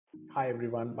Hi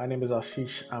everyone, my name is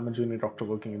Ashish. I'm a junior doctor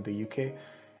working in the UK.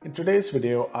 In today's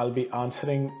video, I'll be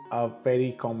answering a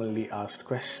very commonly asked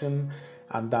question,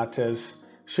 and that is,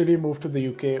 should you move to the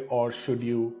UK or should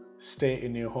you stay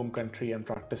in your home country and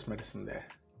practice medicine there?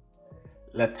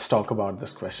 Let's talk about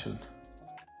this question.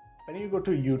 When you go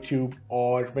to YouTube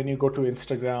or when you go to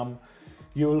Instagram,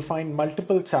 you will find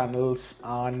multiple channels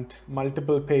and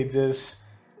multiple pages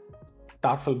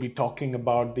that will be talking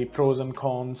about the pros and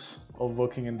cons of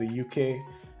working in the UK,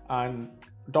 and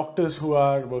doctors who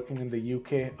are working in the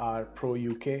UK are pro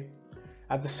UK.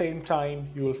 At the same time,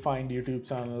 you will find YouTube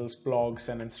channels, blogs,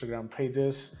 and Instagram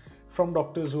pages from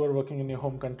doctors who are working in your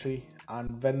home country,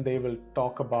 and when they will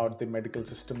talk about the medical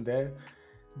system there,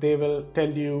 they will tell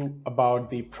you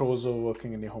about the pros of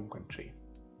working in your home country.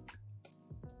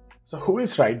 So who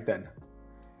is right then?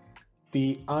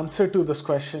 The answer to this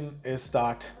question is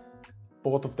that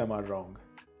both of them are wrong.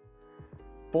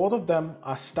 Both of them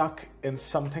are stuck in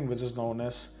something which is known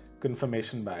as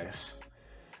confirmation bias.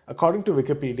 According to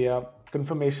Wikipedia,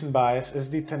 confirmation bias is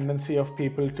the tendency of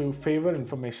people to favor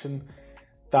information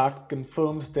that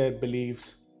confirms their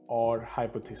beliefs or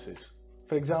hypotheses.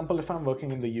 For example, if I'm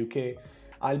working in the UK,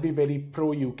 I'll be very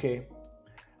pro UK.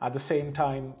 At the same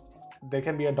time, there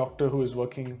can be a doctor who is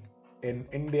working in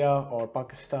India or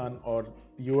Pakistan or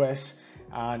US,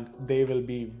 and they will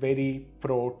be very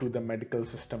pro to the medical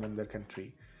system in their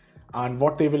country. And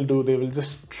what they will do, they will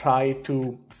just try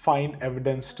to find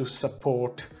evidence to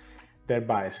support their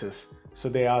biases. So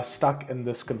they are stuck in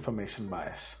this confirmation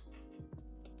bias.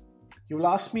 You will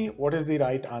ask me, what is the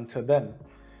right answer then?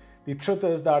 The truth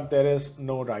is that there is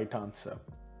no right answer.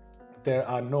 There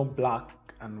are no black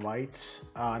and whites,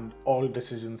 and all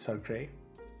decisions are gray.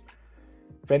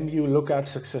 When you look at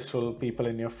successful people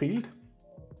in your field,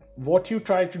 what you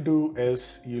try to do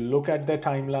is you look at their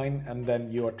timeline and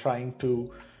then you are trying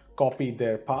to copy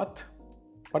their path.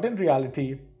 But in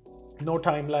reality, no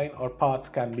timeline or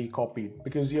path can be copied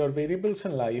because your variables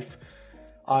in life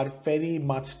are very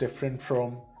much different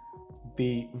from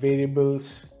the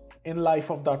variables in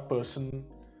life of that person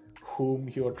whom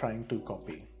you are trying to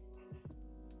copy.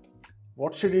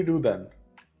 What should you do then?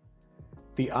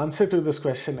 The answer to this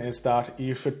question is that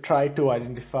you should try to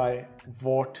identify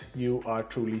what you are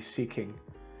truly seeking.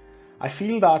 I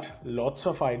feel that lots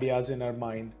of ideas in our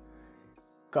mind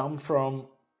come from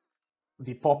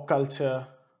the pop culture,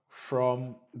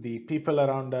 from the people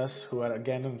around us who are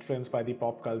again influenced by the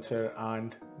pop culture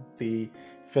and the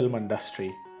film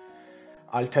industry.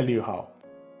 I'll tell you how.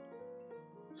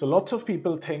 So lots of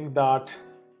people think that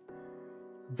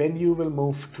when you will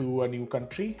move to a new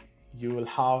country, you will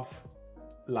have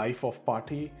life of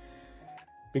party,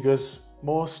 because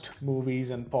most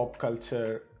movies and pop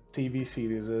culture, TV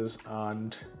series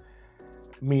and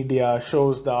media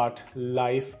shows that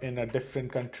life in a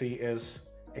different country is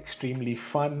extremely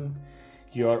fun.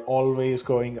 You're always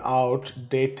going out,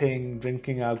 dating,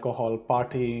 drinking alcohol,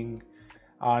 partying,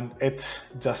 and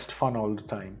it's just fun all the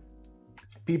time.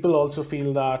 People also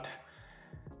feel that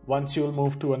once you'll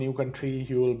move to a new country,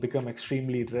 you will become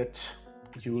extremely rich.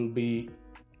 You will be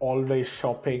always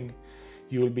shopping,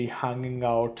 you will be hanging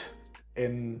out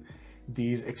in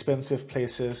these expensive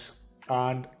places,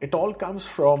 and it all comes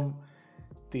from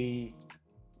the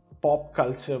pop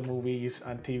culture movies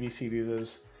and TV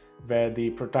series where the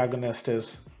protagonist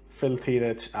is filthy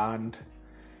rich and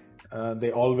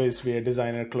they always wear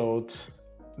designer clothes,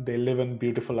 they live in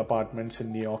beautiful apartments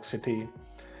in New York City.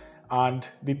 And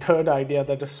the third idea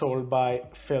that is sold by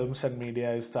films and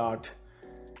media is that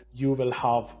you will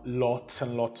have lots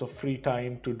and lots of free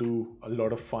time to do a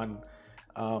lot of fun.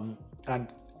 And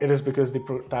it is because the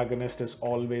protagonist is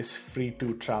always free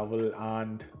to travel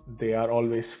and they are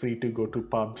always free to go to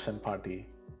pubs and party.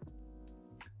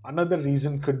 Another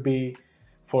reason could be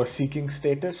for seeking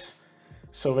status.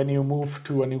 So when you move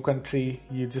to a new country,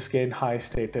 you just gain high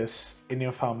status in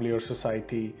your family or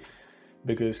society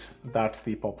because that's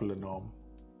the popular norm.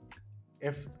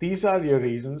 If these are your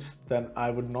reasons, then I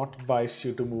would not advise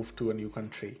you to move to a new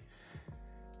country.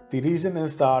 The reason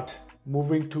is that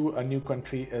moving to a new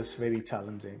country is very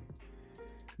challenging.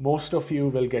 Most of you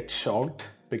will get shocked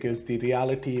because the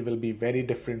reality will be very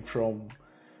different from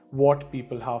what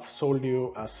people have sold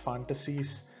you as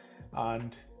fantasies,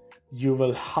 and you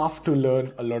will have to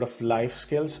learn a lot of life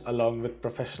skills along with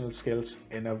professional skills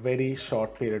in a very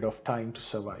short period of time to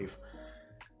survive.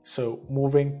 So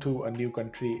moving to a new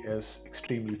country is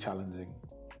extremely challenging.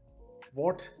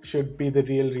 What should be the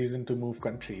real reason to move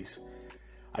countries?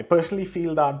 I personally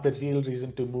feel that the real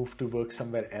reason to move to work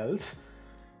somewhere else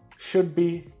should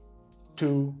be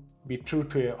to be true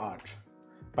to your art.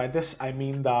 By this I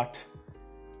mean that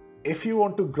If you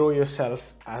want to grow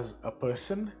yourself as a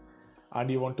person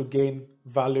and you want to gain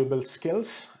valuable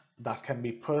skills that can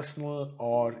be personal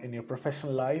or in your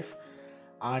professional life,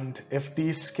 and if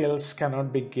these skills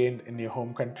cannot be gained in your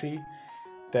home country,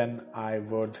 then I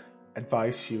would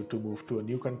advise you to move to a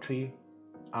new country.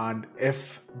 And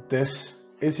if this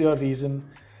is your reason,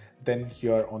 then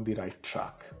you're on the right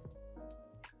track.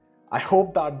 I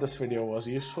hope that this video was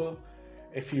useful.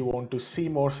 If you want to see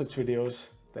more such videos,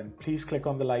 then please click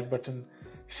on the like button,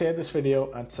 share this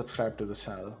video and subscribe to the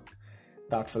channel.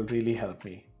 That will really help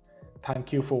me.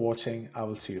 Thank you for watching. I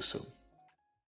will see you soon.